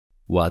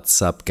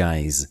What's up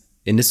guys?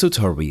 In this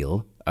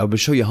tutorial, I will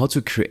show you how to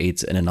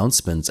create an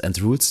announcements and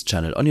rules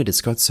channel on your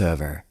Discord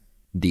server.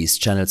 These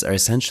channels are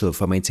essential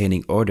for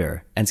maintaining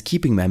order and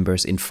keeping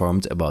members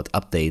informed about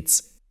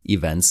updates,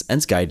 events and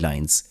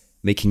guidelines,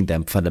 making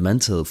them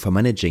fundamental for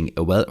managing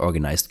a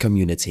well-organized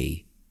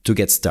community. To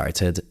get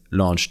started,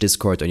 launch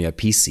Discord on your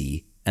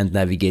PC and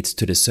navigate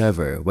to the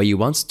server where you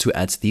want to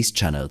add these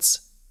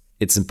channels.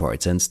 It's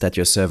important that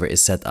your server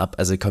is set up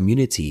as a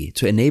community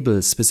to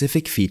enable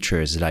specific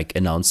features like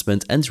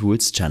announcement and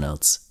rules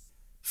channels.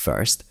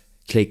 First,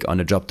 click on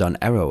the drop-down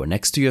arrow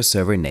next to your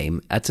server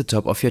name at the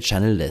top of your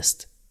channel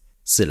list.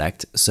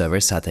 Select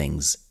Server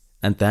Settings,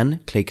 and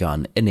then click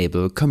on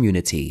Enable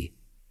Community.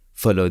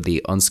 Follow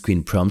the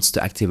on-screen prompts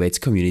to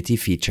activate community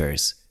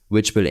features,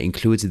 which will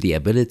include the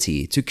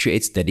ability to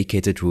create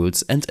dedicated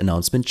rules and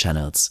announcement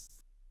channels.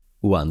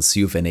 Once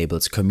you've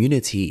enabled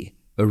Community,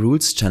 a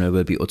rules channel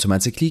will be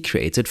automatically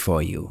created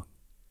for you.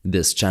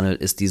 This channel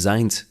is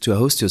designed to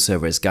host your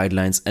server's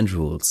guidelines and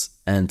rules,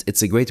 and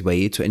it's a great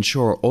way to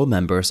ensure all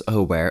members are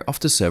aware of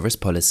the server's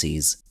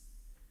policies.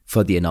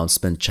 For the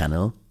announcement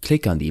channel,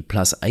 click on the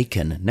plus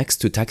icon next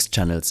to text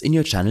channels in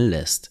your channel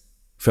list.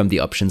 From the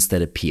options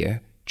that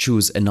appear,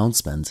 choose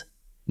Announcement.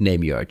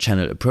 Name your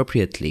channel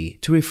appropriately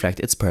to reflect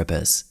its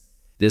purpose.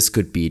 This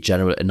could be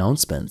general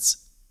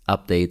announcements,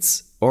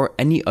 updates, or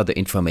any other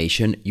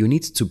information you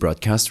need to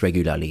broadcast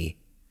regularly.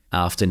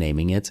 After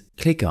naming it,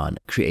 click on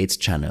Create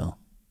Channel.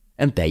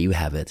 And there you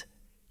have it.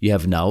 You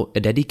have now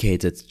a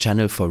dedicated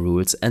channel for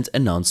rules and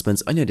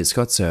announcements on your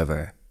Discord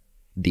server.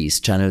 These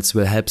channels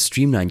will help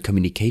streamline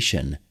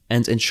communication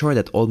and ensure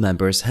that all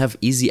members have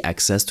easy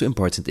access to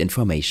important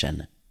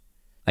information.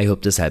 I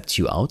hope this helped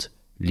you out.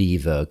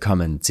 Leave a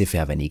comment if you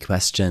have any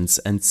questions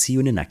and see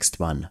you in the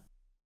next one.